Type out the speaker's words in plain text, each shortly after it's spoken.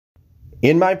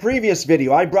In my previous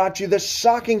video, I brought you the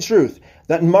shocking truth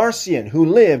that Marcion, who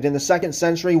lived in the 2nd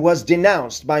century, was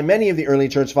denounced by many of the early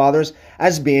church fathers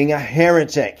as being a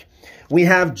heretic. We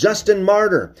have Justin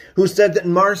Martyr, who said that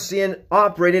Marcion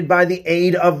operated by the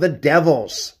aid of the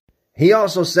devils. He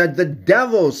also said the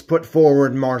devils put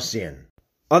forward Marcion.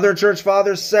 Other church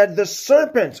fathers said the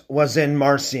serpent was in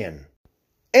Marcion,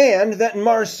 and that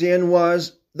Marcion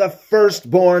was the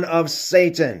firstborn of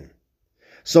Satan.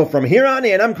 So from here on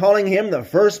in, I'm calling him the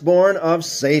firstborn of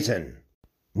Satan.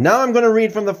 Now I'm going to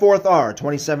read from the 4th R,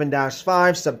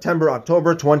 27-5,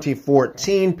 September-October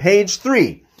 2014, page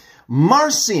 3.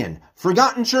 Marcion,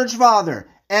 forgotten church father,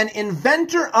 an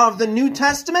inventor of the New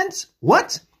Testament?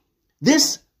 What?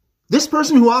 This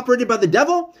person who operated by the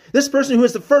devil, this person who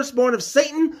is the firstborn of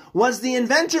Satan, was the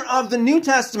inventor of the New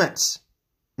Testament.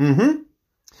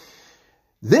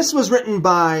 This was written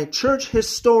by church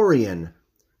historian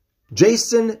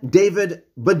Jason David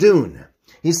Badoon.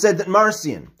 He said that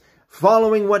Marcion,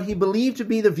 following what he believed to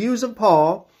be the views of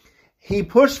Paul, he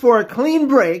pushed for a clean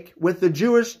break with the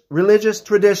Jewish religious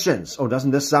traditions. Oh,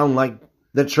 doesn't this sound like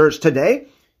the church today?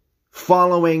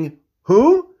 Following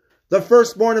who? The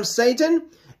firstborn of Satan?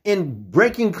 In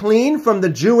breaking clean from the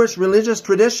Jewish religious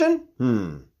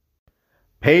tradition?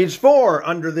 Page 4,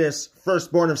 under this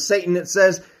firstborn of Satan, it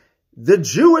says, the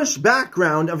Jewish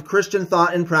background of Christian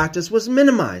thought and practice was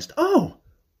minimized. Oh,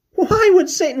 why would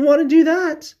Satan want to do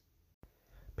that?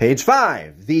 Page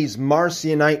 5, these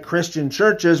Marcionite Christian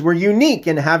churches were unique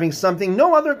in having something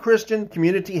no other Christian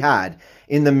community had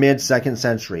in the mid-2nd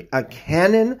century, a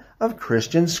canon of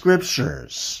Christian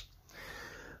scriptures.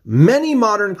 Many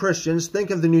modern Christians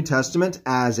think of the New Testament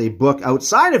as a book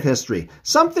outside of history,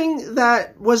 something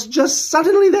that was just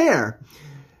suddenly there.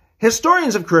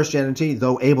 Historians of Christianity,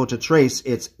 though able to trace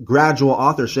its gradual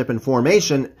authorship and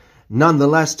formation,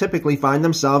 nonetheless typically find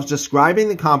themselves describing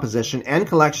the composition and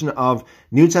collection of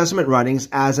New Testament writings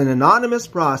as an anonymous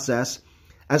process,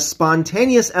 a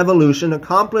spontaneous evolution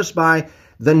accomplished by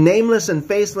the nameless and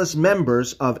faceless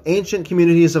members of ancient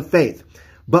communities of faith.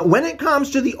 But when it comes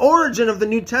to the origin of the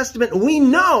New Testament, we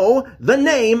know the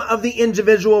name of the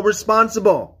individual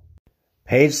responsible.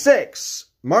 Page 6.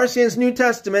 Marcion's New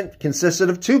Testament consisted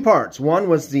of 2 parts. One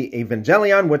was the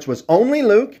Evangelion, which was only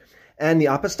Luke, and the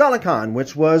Apostolicon,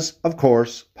 which was, of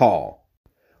course, Paul.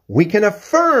 We can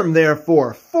affirm,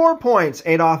 therefore, 4 points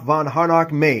Adolf von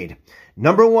Harnack made.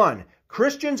 Number 1,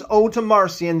 Christians owe to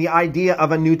Marcion the idea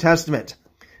of a New Testament.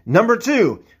 Number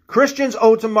 2, Christians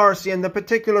owe to Marcion the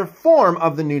particular form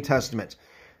of the New Testament,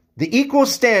 the equal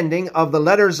standing of the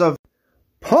letters of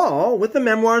Paul with the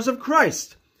memoirs of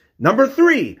Christ. Number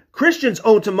 3, Christians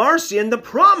owe to Marcion the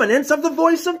prominence of the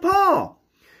voice of Paul.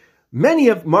 Many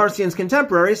of Marcion's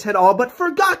contemporaries had all but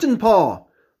forgotten Paul.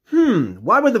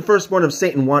 Why would the firstborn of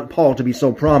Satan want Paul to be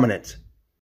so prominent?